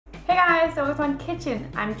Hey guys, so it's my kitchen.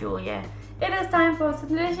 I'm Julia. It is time for some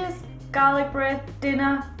delicious garlic bread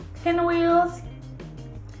dinner pinwheels.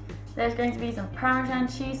 There's going to be some Parmesan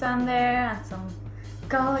cheese on there and some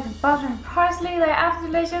garlic and butter and parsley. They're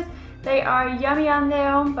absolutely delicious. They are yummy on their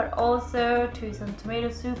own, but also to some tomato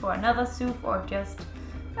soup or another soup, or just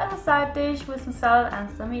as a side dish with some salad and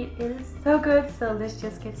some meat. It is so good. So let's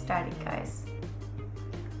just get started, guys.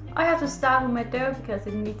 I have to start with my dough because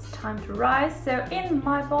it needs time to rise. So in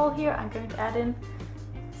my bowl here, I'm going to add in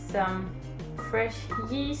some fresh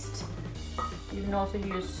yeast. You can also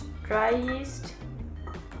use dry yeast.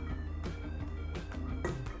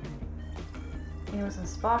 Use some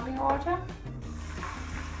sparkling water.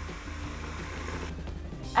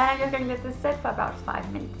 And I'm just going to let this sit for about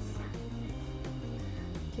 5 minutes.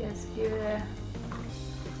 Just give it a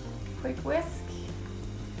quick whisk.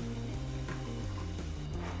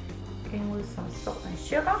 With some salt and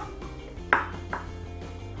sugar,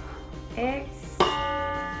 eggs,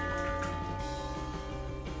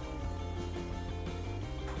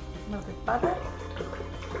 melted butter,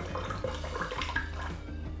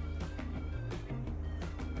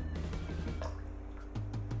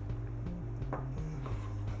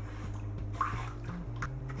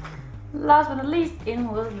 last but not least,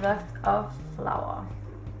 in with lots of flour.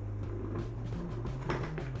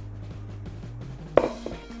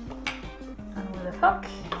 Hook,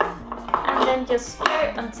 and then just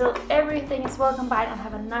stir until everything is well combined and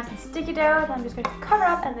have a nice and sticky dough. Then I'm just going to cover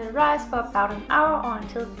up and let it rise for about an hour or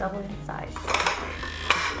until double in size.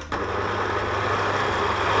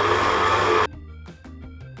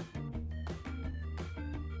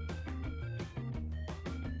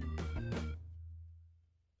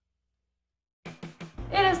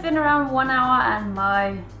 It has been around 1 hour and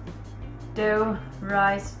my dough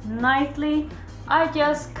rise nicely. I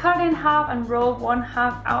just cut it in half and roll one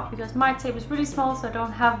half out because my table is really small, so I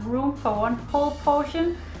don't have room for one whole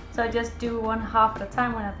portion. So I just do one half at a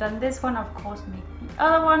time. When I've done this one, of course make the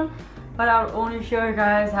other one, but I'll only show you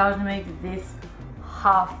guys how to make this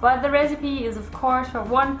half. But the recipe is of course for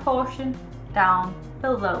one portion down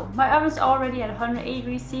below. My oven is already at 180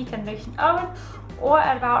 degrees C convection oven, or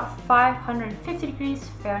at about 550 degrees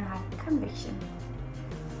Fahrenheit convection.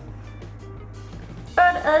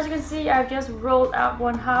 But as you can see, I've just rolled out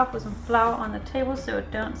one half with some flour on the table so it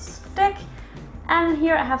don't stick. And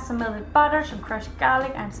here I have some melted butter, some crushed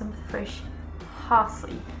garlic, and some fresh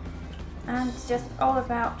parsley. And it's just all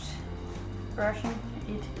about brushing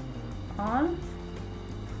it on.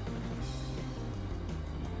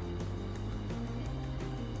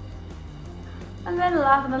 And then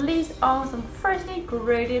last but not least, on some freshly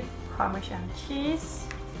grated Parmesan cheese.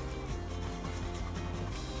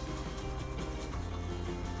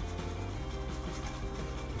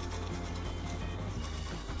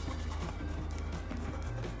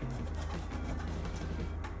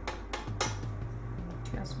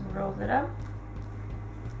 Just roll it up.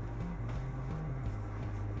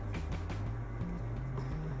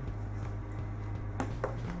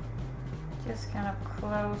 Just kind of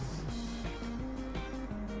close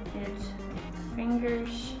it with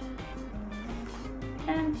fingers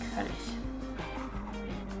and cut it.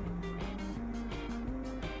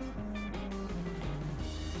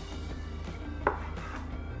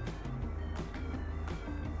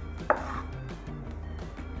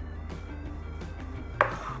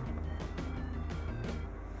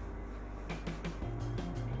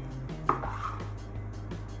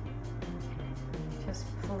 Just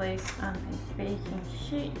place on a baking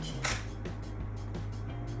sheet.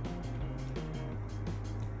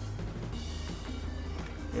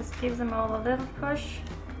 Just give them all a little push.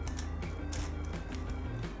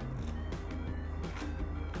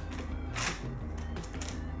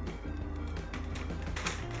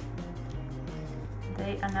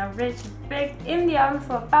 They are now ready to bake in the oven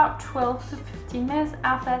for about 12 to 15 minutes.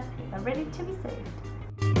 After that, they are ready to be served.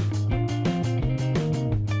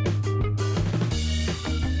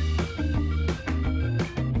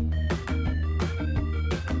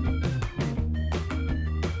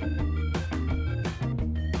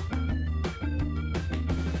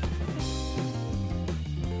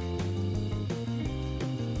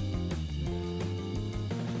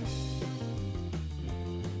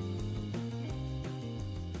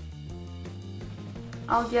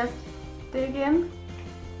 I'll just dig in.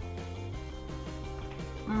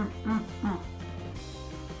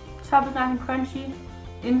 Top is nice and crunchy,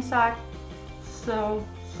 inside so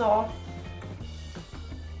soft.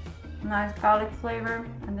 Nice garlic flavor,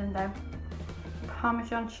 and then the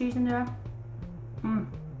Parmesan cheese in there.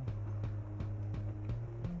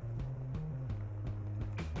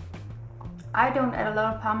 I don't add a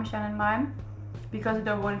lot of Parmesan in mine. because I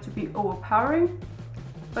don't want it to be overpowering.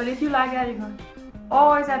 But if you like that, you can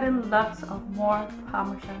always add in lots of more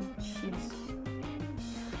Parmesan cheese.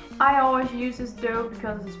 I always use this dough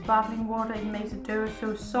because of the sparkling water. It makes the dough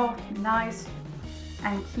so soft and nice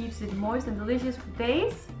and keeps it moist and delicious for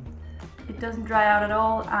days. It doesn't dry out at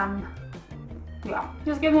all, and yeah,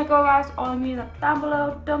 just give me a go, guys. All the meals are down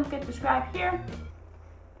below. Don't forget to subscribe here,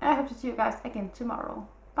 and I hope to see you guys again tomorrow.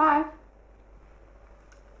 Bye.